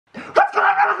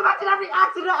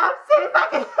I'm sitting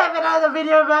back and have another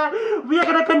video, man. We are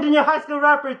gonna continue High School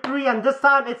Rapper 3, and this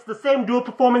time it's the same dual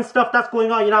performance stuff that's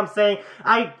going on, you know what I'm saying?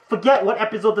 I forget what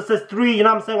episode this is, 3, you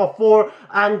know what I'm saying, or 4,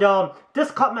 and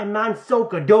this caught my man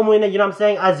Soka Domo in it, you know what I'm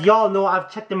saying? As y'all know, I've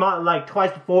checked him out like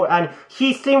twice before, and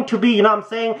he seemed to be, you know what I'm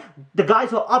saying, the guys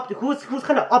who are up, who's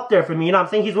kind of up there for me, you know what I'm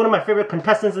saying? He's one of my favorite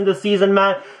contestants in this season,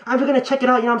 man, and we're gonna check it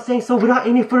out, you know what I'm saying? So without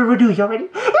any further ado, y'all ready?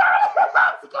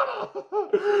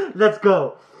 Let's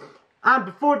go. And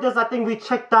before this, I think we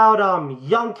checked out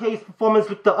Young K's performance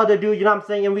with the other dude, you know what I'm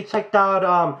saying? And we checked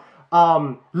out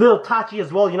Lil Tachi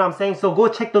as well, you know what I'm saying? So go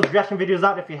check those reaction videos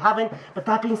out if you haven't. But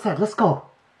that being said, let's go.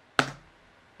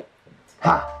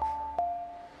 Ha.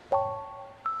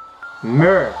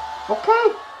 Mirror.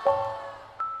 Okay.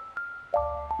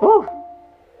 Oh.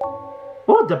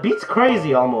 Oh, the beat's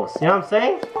crazy almost, you know what I'm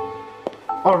saying?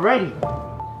 Already.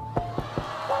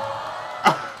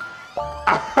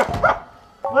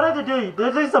 What are they doing?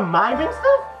 They're doing some miming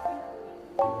stuff?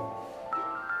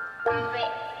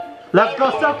 Let's go,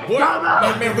 stuff.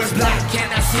 My mirror's black, can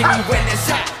I see me when it's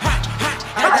hot?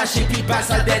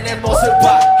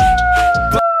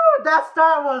 That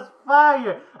start was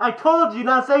fire. I told you, you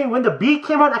know what I'm saying? When the beat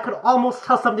came on, I could almost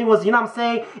tell something was, you know what I'm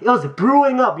saying? It was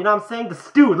brewing up, you know what I'm saying? The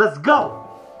stew, let's go.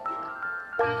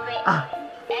 My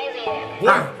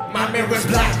mirror's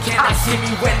black, can I see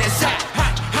me when it's hot?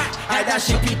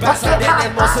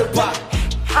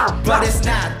 But it's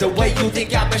not the way you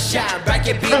think I'ma shine. Right,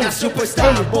 can be a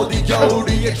superstar. 모두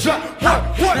겨울이에 drop. My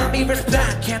mirror's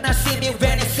black, can I see me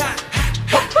when it's hot?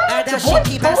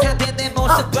 알다시피 반사된 내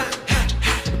모습 봐.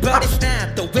 But it's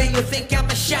not the way you think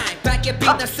I'ma shine. Right, can be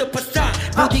a superstar.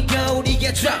 모두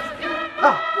겨울이에 drop.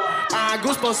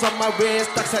 Goosebumps on my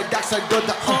wrist, 닭살 돋아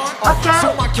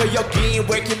숨막혀 여긴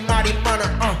왜 이렇게 말이 많아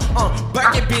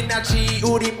밝게 빛나지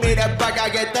우리 미래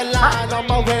박아겠달라 On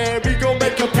my way, we gon'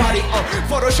 make a party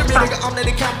포토샵 미래가 없는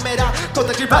이 카메라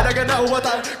도닥질 바다가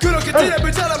나와다 그렇게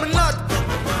뒤에볼 사람은 not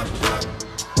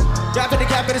Rapping the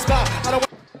cap in the spot I don't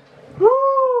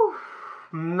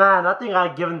Man, I think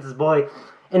I've given this boy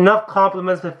enough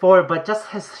compliments before, but just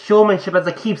his showmanship, as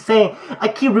I keep saying, I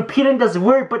keep repeating this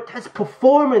word, but his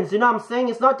performance, you know what I'm saying?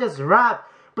 It's not just rap,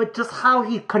 but just how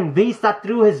he conveys that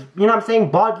through his, you know what I'm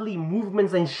saying, bodily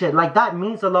movements and shit. Like, that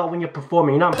means a lot when you're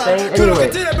performing, you know what I'm saying?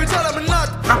 Anyway.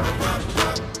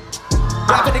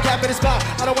 Rapping the cap in the spot,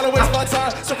 I don't wanna waste my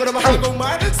time. So go to my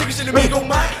한국말, 쓰기시는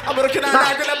미국말. 아무렇게 난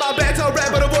그냥 my battle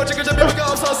rapper 보지 그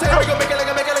재미가 없어. Say we gon' make it like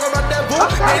a rendezvous.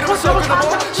 내 이름은 쏘그는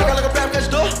뭐, 시간을 그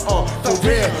뺨까지도. For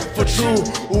real, for true,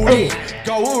 우리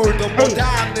거울도 못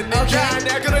닿는 내가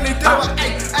내가 그런 이들과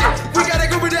we gotta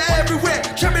go with it everywhere.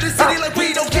 Trap in the city like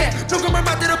we don't care. 누구만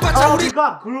만들어 봤자 우리. We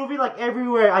got groovy like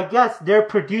everywhere. I guess their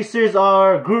producers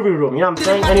are Groovy Room, you know what I'm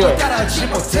saying? Anyway.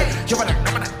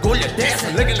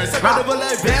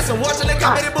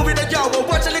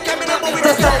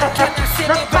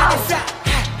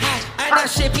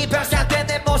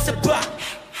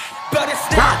 But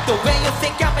it's not the way you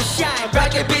think I'ma shine.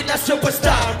 Right, can be a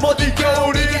superstar.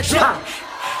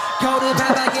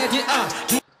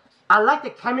 I like the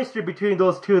chemistry between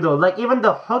those two though. Like even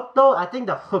the hook though, I think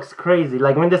the hook's crazy.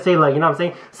 Like when they say like, you know what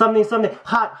I'm saying, something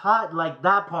hot, like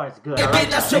that part's good. I like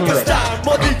that. Anyway.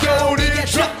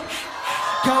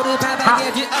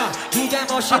 네가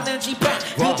멋있는지 봐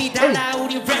힙이 달라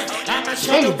우리 랩 아마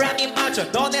셔도 랩이 맞아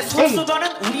너네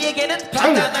속수도는 우리에게는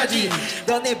판단하지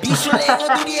너네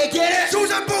미슐랭은 우리에게는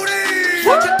수산뿌리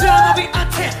완전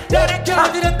우리한테 너네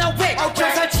겨들은 나왜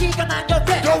경살치가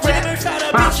남겨대 랩을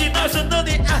살아 미친 어서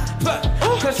눈이 아파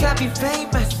Cause I be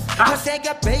famous Cause I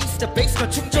got bass the bass가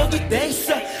충족이 돼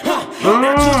있어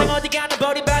난 주정 어디 가나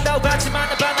버림받아 봤지만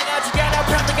나 반응하지 않아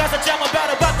프랑스 가서 정원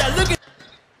받아봤다 Look at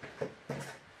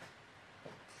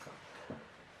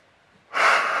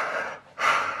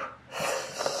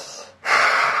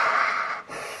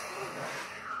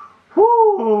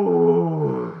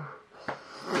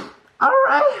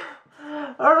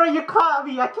Alright, you caught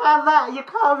me. I can't lie. You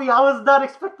caught me. I was not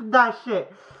expecting that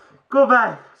shit. Go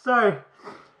back. Sorry.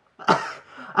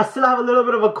 I still have a little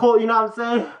bit of a cold, you know what I'm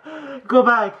saying? Go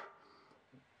back.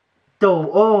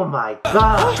 Though, oh my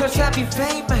god. Cause I be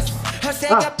famous. Cause I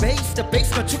got bass. The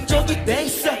bass 건 충족이 돼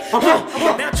있어.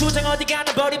 난 주정 어디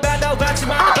가나 버림받아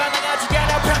봤지만 나 반응하지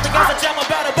않아 프랑스 가서 정원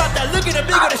받아봤다 Look at the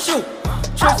big of the shoe.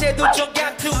 철새도 좀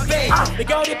같은 배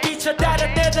내가 어디 비춰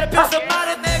다른 애들 앞에서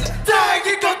말해 내가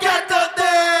다행인 것 같던데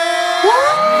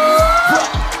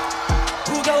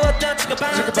무거웠던 지금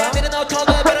밤에는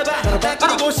어커가 바라봐 난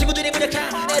그리고 친구들이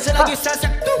무력한 내 전화기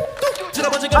사상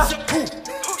들어본 적 없어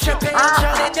샴페인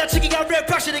차내 야치기가 랩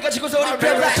확실히 가지고 소리 랩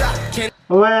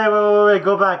Wait,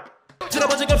 go back.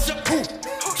 들어본 적 없어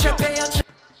샴페인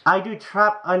I do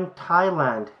trap on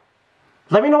Thailand.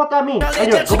 Let me know what that means.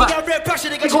 Anyway, go back.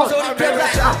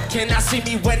 Can I see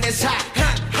me when it's hot?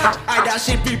 I dash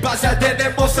it be buzzer than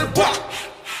the most important.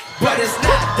 But it's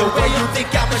not the way you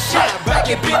think I'ma shine. Back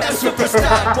it be that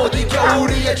superstar. 모든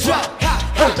겨울이에 drop.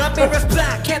 Let me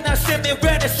respond. Can I see me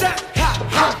when it's hot?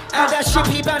 I dash it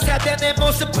be buzzer than the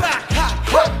most important.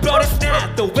 But it's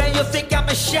not the way you think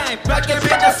I'ma shine. Back it be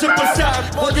that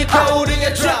superstar. 모든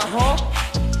겨울이에 drop.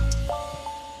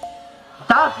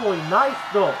 That boy, nice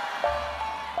though.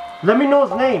 Let me know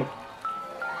his name.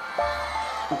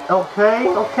 Okay.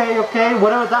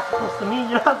 Whatever that's supposed to mean,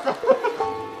 you know what I'm saying?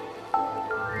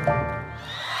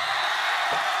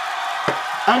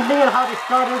 And thinking how they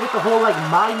started with the whole like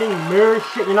miming mirror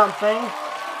shit, you know what I'm saying?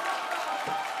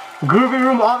 Groovy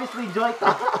Room obviously joined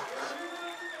that.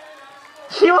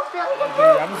 She was feeling it.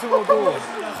 양승호도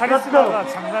카리스마가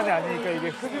장난이 아니니까 이게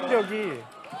흡입력이.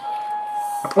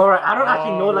 Alright, I don't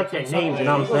actually know like their names, you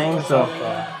know what I'm saying? So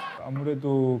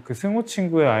아무래도 그 승호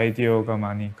친구의 아이디어가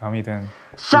많이 가미된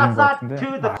shouts out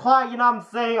to the quiet, you know what I'm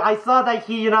saying? I saw that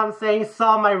he, you know what I'm saying,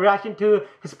 saw my reaction to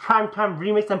his primetime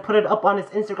remix and put it up on his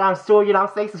Instagram story, you know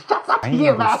what I'm saying? So shouts out to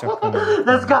you, man.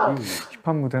 Let's go.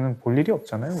 힙합 무대는 볼 일이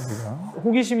없잖아요, 우리가.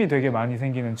 호기심이 되게 많이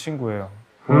생기는 친구예요.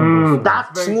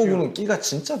 That's very true. 승호군은 끼가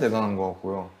진짜 대단한 것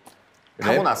같고요.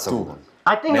 타고났어.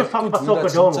 I think he was talking about Soko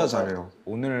진짜 Domo. 잘해요.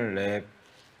 오늘 랩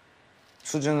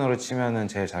수준으로 치면은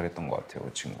제일 잘했던 것 같아요,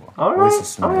 그 친구가.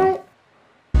 Alright.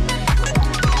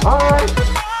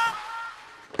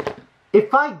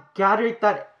 If I gathered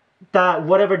that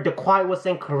whatever the quiet was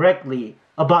saying correctly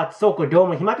about Soko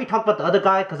Domo, he might be talking about the other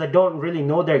guy because I don't really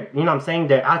know their, you know what I'm saying,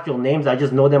 their actual names. I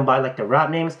just know them by like the rap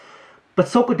names. But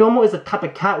Soko Domo is a type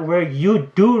of cat where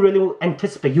you do really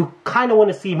anticipate. You kind of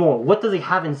want to see more. What does he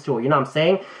have in store? You know what I'm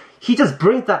saying? He just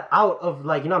brings that out of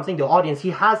like, you know what I'm saying, the audience. He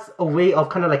has a way of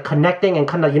kind of like connecting and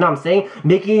kind of, you know what I'm saying,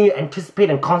 making you anticipate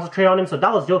and concentrate on him. So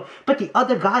that was dope. But the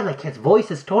other guy, like his voice,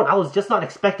 his tone, I was just not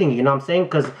expecting it, you know what I'm saying?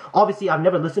 Because obviously I've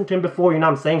never listened to him before, you know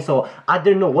what I'm saying? So I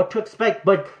didn't know what to expect.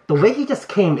 But the way he just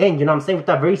came in, you know what I'm saying, with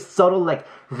that very subtle, like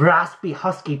raspy,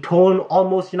 husky tone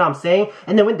almost, you know what I'm saying?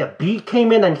 And then when the beat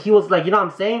came in and he was like, you know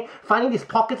what I'm saying, finding these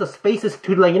pockets of spaces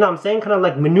to like, you know what I'm saying, kind of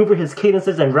like maneuver his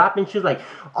cadences and rap and shit. Like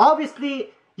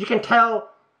obviously you can tell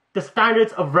the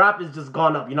standards of rap is just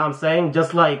gone up, you know what I'm saying?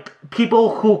 Just like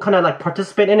people who kind of like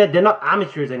participate in it, they're not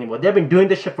amateurs anymore. They've been doing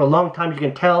this shit for a long time, you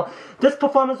can tell. This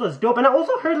performance was dope. And I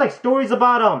also heard like stories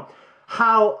about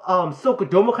how Soko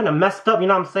Domo kind of messed up, you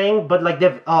know what I'm saying? But like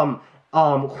they've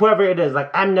whoever it is,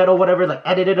 like Mnet or whatever, like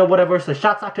edited or whatever, so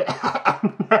shouts out to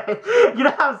Mnet, you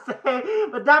know what I'm saying?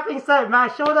 But that being said, man,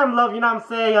 show them love, you know what I'm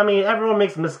saying? I mean, everyone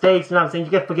makes mistakes, you know what I'm saying?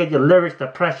 You can forget your lyrics, the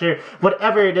pressure,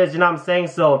 whatever it is, you know what I'm saying?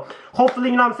 So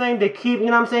hopefully, you know what I'm saying, they keep, you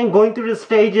know what I'm saying, going through the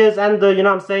stages and the, you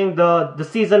know what I'm saying, the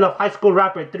season of High School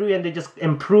Rapper 3, and they just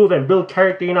improve and build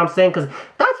character, you know what I'm saying? Because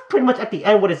that's pretty much at the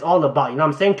end what it's all about, you know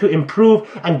what I'm saying? To improve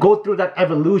and go through that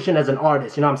evolution as an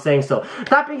artist, you know what I'm saying? So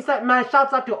that being said, man,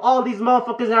 shouts out to all these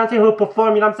motherfuckers, you know what I'm saying, who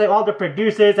perform, you know what I'm saying, all the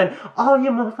producers and all you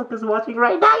motherfuckers watching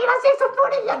right now, you know what I'm saying,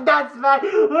 supporting your dance, man.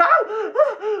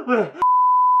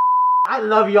 I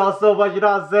love y'all so much, you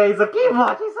know what I'm saying? So keep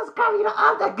watching, subscribe, you know,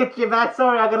 all that good shit, man.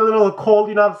 Sorry, I got a little cold,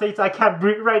 you know what I'm saying? So I can't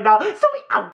breathe right now. So